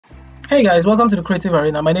Hey guys, welcome to the Creative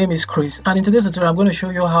Arena. My name is Chris, and in today's tutorial I'm going to show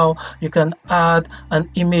you how you can add an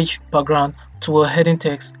image background to a heading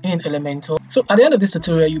text in Elementor. So at the end of this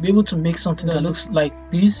tutorial you'll be able to make something that looks like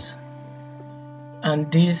this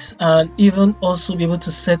and this, and even also be able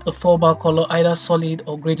to set a fallback color, either solid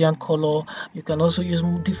or gradient color. You can also use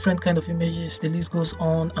different kind of images. The list goes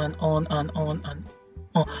on and on and on and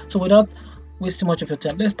on. So without wasting much of your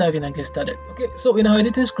time, let's dive in and get started. Okay, so in our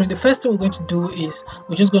editing screen, the first thing we're going to do is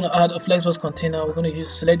we're just going to add a flexbox container. We're going to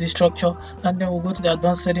select this structure, and then we'll go to the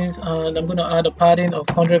advanced settings, and I'm going to add a padding of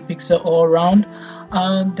 100 pixel all around,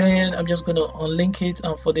 and then I'm just going to unlink it.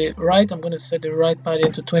 And for the right, I'm going to set the right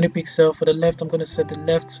padding to 20 pixel. For the left, I'm going to set the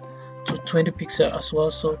left to 20 pixel as well.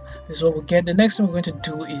 So this is what we get. The next thing we're going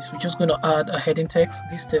to do is we're just going to add a heading text.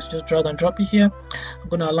 This text, just drag and drop it here. I'm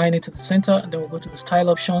going to align it to the center, and then we'll go to the style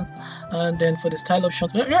option, and then for the style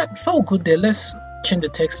options, right before we go there, let's change the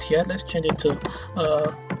text here. Let's change it to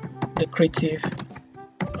the Creative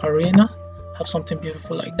Arena. Have something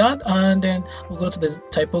beautiful like that, and then we'll go to the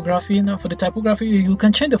typography. Now for the typography, you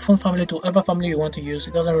can change the font family to whatever family you want to use.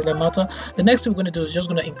 It doesn't really matter. The next thing we're going to do is just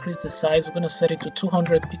going to increase the size. We're going to set it to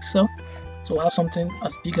 200 pixel, so we'll have something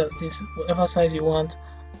as big as this. Whatever size you want,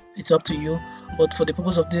 it's up to you, but for the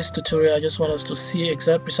purpose of this tutorial I just want us to see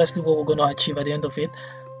precisely what we're going to achieve at the end of it.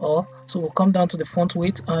 So we'll come down to the font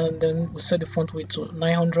weight, and then we'll set the font weight to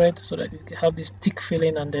 900 so that you can have this thick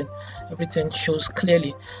feeling, and then everything shows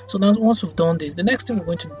clearly. So now once we've done this, the next thing we're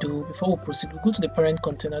going to do before we proceed, we'll go to the parent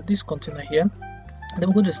container, this container here, and then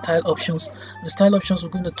we'll go to the style options. The style options, we're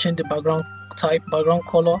going to change the background type, background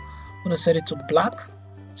color. I'm going to set it to black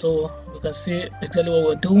so you can see exactly what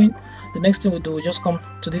we're doing. The next thing we do, we just come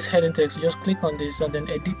to this heading text, we just click on this and then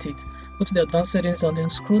edit it. Go to the advanced settings and then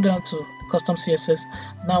scroll down to custom CSS.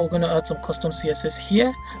 Now we're going to add some custom CSS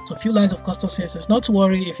here, so a few lines of custom CSS. Not to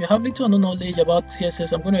worry, if you have little or no knowledge about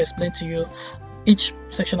CSS, I'm going to explain to you each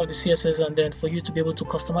section of the CSS, and then for you to be able to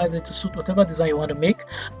customize it to suit whatever design you want to make.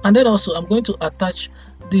 And then also I'm going to attach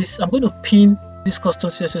this, I'm going to pin this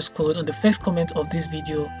custom CSS code on the first comment of this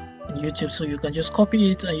video on YouTube, so you can just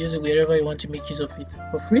copy it and use it wherever you want to make use of it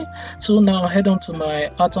for free. So now head on to my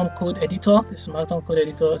atom code editor. This is my atom code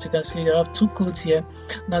editor. As you can see, I have two codes here.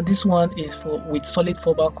 Now this one is with solid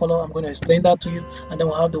fallback color. I'm going to explain that to you, and then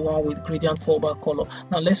we'll have the one with gradient fallback color.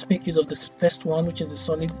 Now let's make use of this first one, which is the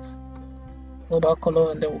solid fallback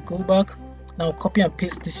color, and then we'll go back. Now copy and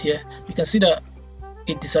paste this here. You can see that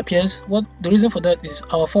it disappears. What the reason for that is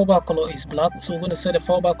our fallback color is black, so we're going to set the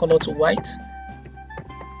fallback color to white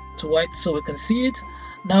so we can see it.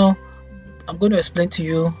 Now I'm going to explain to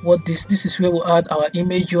you what this is where we'll add our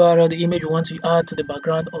image URL, the image we want to add to the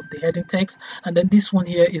background of the heading text. And then this one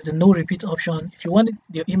here is the no repeat option. If you want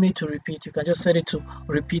your image to repeat, you can just set it to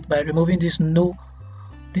repeat by removing this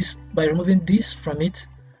from it,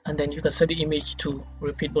 and then you can set the image to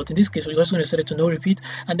repeat. But in this case, we're just going to set it to no repeat.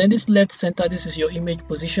 And then this left center, this is your image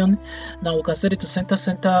position. Now we can set it to center,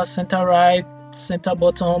 center right, center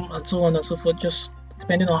bottom, and so on and so forth, just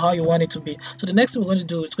depending on how you want it to be. So the next thing we're going to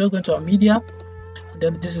do is we're going to our media, and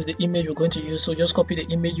then this is the image we're going to use. So just copy the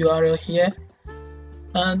image URL here,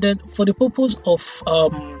 and then for the purpose of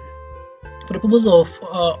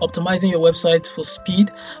optimizing your website for speed,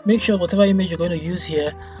 make sure whatever image you're going to use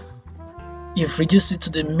here, you've reduced it to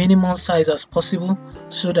the minimum size as possible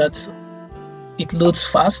so that it loads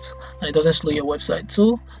fast and it doesn't slow your website.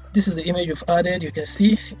 So this is the image you've added. You can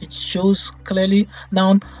see it shows clearly.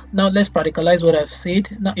 Now let's practicalize what I've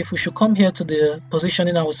said. Now if we should come here to the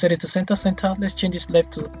positioning, I will set it to center. Let's change this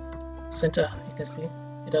left to center. You can see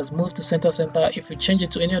it has moved to center. If we change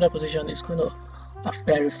it to any other position, it's going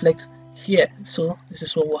to reflect here. So this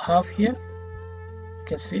is what we'll have here. You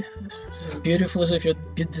can see this is beautiful. So if you're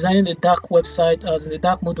designing a dark website, as in the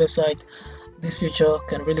dark mode website, this feature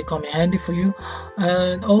can really come in handy for you.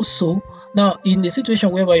 And also, now in the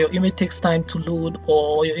situation whereby your image takes time to load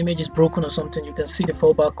or your image is broken or something, you can see the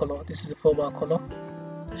fallback color. This is the fallback color,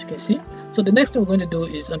 as you can see. So the next thing we're going to do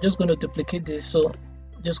is I'm just going to duplicate this. So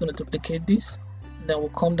I'm just going to duplicate this, and then we'll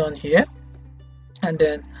come down here, and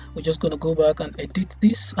then we're just going to go back and edit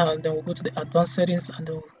this, and then we'll go to the advanced settings, and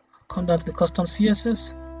then we'll come down to the custom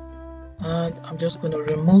CSS, and I'm just going to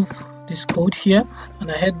remove this code here,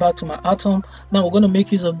 and I head back to my atom. Now we're going to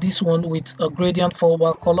make use of this one with a gradient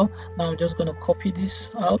fallback color. Now I'm just going to copy this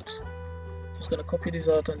out,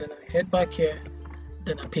 and then I head back here,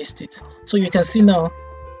 then I paste it. So you can see now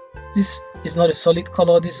this is not a solid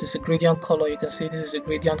color, this is a gradient color. You can see this is a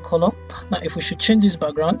gradient color. Now if we should change this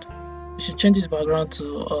background, we should change this background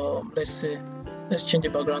to let's change the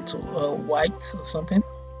background to white or something.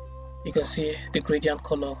 You can see the gradient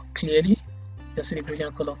color clearly.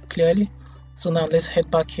 So now let's head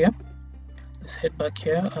back here, Let's head back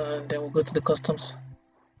here, and then we'll go to the customs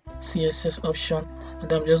CSS option,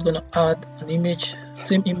 and I'm just going to add an image,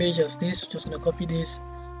 same image as this. Just going to copy this,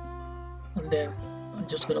 and then I'm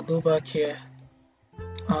just going to go back here,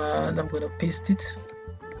 and I'm going to paste it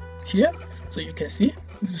here, so you can see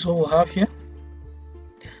this is what we'll have here.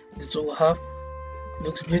 This is what we'll have. It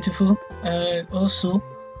looks beautiful. And also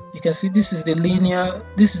you can see this is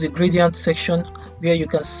the gradient section where you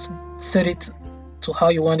can set it to how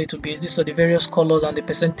you want it to be. These are the various colors and the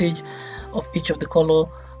percentage of each of the color.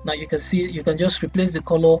 Now you can see you can just replace the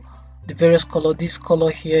color, the various color. This color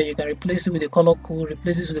here, you can replace it with the color code,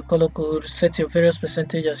 replace this with the color code, set your various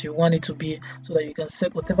percentage as you want it to be, so that you can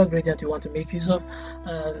set whatever gradient you want to make use of.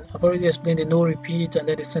 And I've already explained the no repeat, and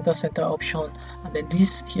then the center option, and then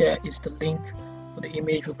this here is the link for the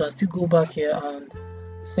image. We can still go back here and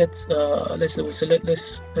set let's say we select,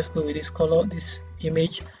 let's go with this color, this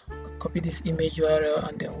image, copy this image URL,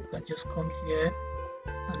 and then we can just come here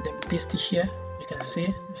and then paste it here. You can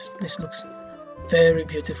see this looks very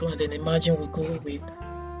beautiful. And then imagine we go with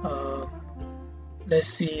let's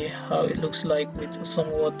see how it looks like with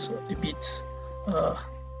somewhat a bit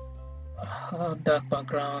dark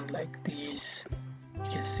background like this.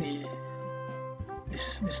 You can see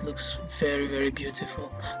this looks very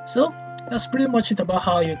beautiful. So that's pretty much it about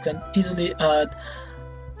how you can easily add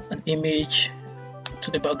an image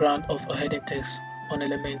to the background of a heading text on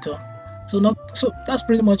Elementor. So that's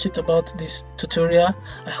pretty much it about this tutorial.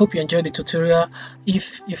 I hope you enjoyed the tutorial.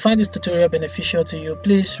 If you find this tutorial beneficial to you,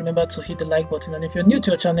 please remember to hit the like button, and if you're new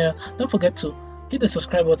to your channel, don't forget to hit the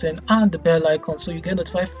subscribe button and the bell icon so you get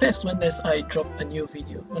notified first when next I drop a new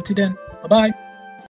video. Until then, bye bye.